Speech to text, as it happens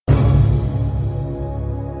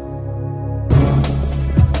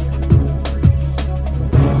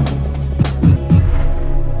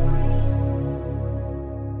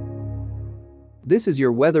This is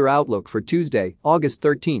your weather outlook for Tuesday, August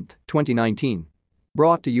 13, 2019.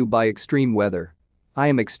 Brought to you by Extreme Weather. I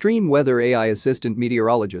am Extreme Weather AI Assistant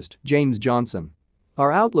Meteorologist James Johnson.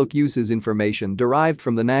 Our outlook uses information derived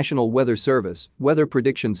from the National Weather Service Weather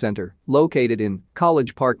Prediction Center, located in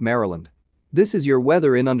College Park, Maryland. This is your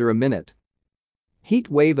weather in under a minute. Heat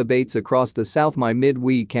wave abates across the South by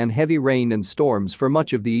midweek and heavy rain and storms for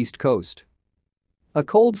much of the East Coast. A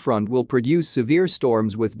cold front will produce severe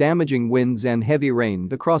storms with damaging winds and heavy rain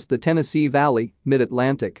across the Tennessee Valley,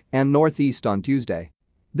 Mid-Atlantic, and Northeast on Tuesday.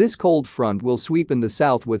 This cold front will sweep in the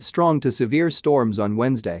south with strong to severe storms on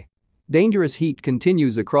Wednesday. Dangerous heat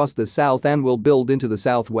continues across the south and will build into the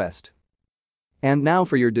southwest. And now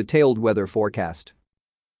for your detailed weather forecast.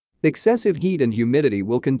 Excessive heat and humidity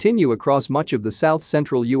will continue across much of the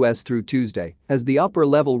south-central U.S. through Tuesday as the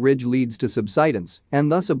upper-level ridge leads to subsidence and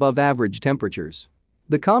thus above-average temperatures.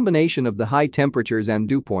 The combination of the high temperatures and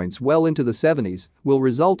dew points well into the 70s will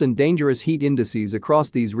result in dangerous heat indices across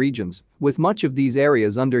these regions, with much of these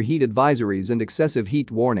areas under heat advisories and excessive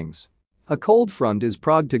heat warnings. A cold front is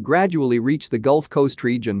projected to gradually reach the Gulf Coast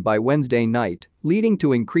region by Wednesday night, leading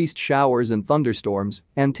to increased showers and thunderstorms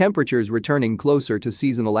and temperatures returning closer to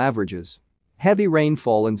seasonal averages. Heavy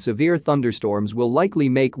rainfall and severe thunderstorms will likely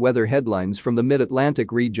make weather headlines from the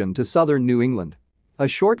Mid-Atlantic region to southern New England. A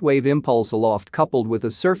shortwave impulse aloft coupled with a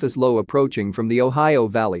surface low approaching from the Ohio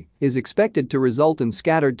Valley is expected to result in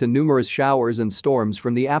scattered to numerous showers and storms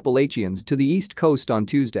from the Appalachians to the East Coast on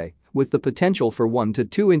Tuesday, with the potential for 1 to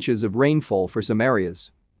 2 inches of rainfall for some areas.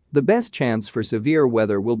 The best chance for severe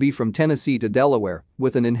weather will be from Tennessee to Delaware,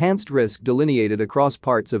 with an enhanced risk delineated across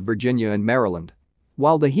parts of Virginia and Maryland.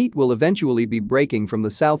 While the heat will eventually be breaking from the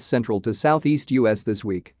south-central to southeast U.S. this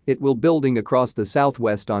week, it will building across the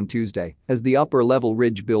southwest on Tuesday as the upper-level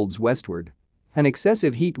ridge builds westward. An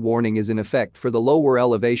excessive heat warning is in effect for the lower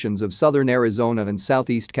elevations of southern Arizona and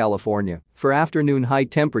southeast California for afternoon high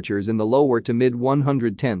temperatures in the lower to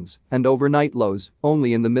mid-110s and overnight lows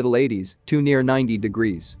only in the middle 80s to near 90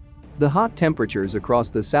 degrees. The hot temperatures across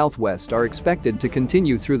the southwest are expected to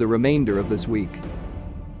continue through the remainder of this week.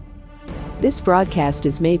 This broadcast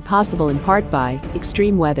is made possible in part by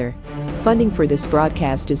Extreme Weather. Funding for this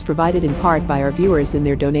broadcast is provided in part by our viewers and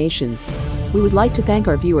their donations. We would like to thank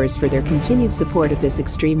our viewers for their continued support of this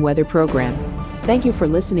extreme weather program. Thank you for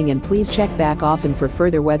listening, and please check back often for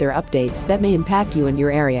further weather updates that may impact you and your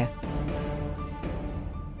area.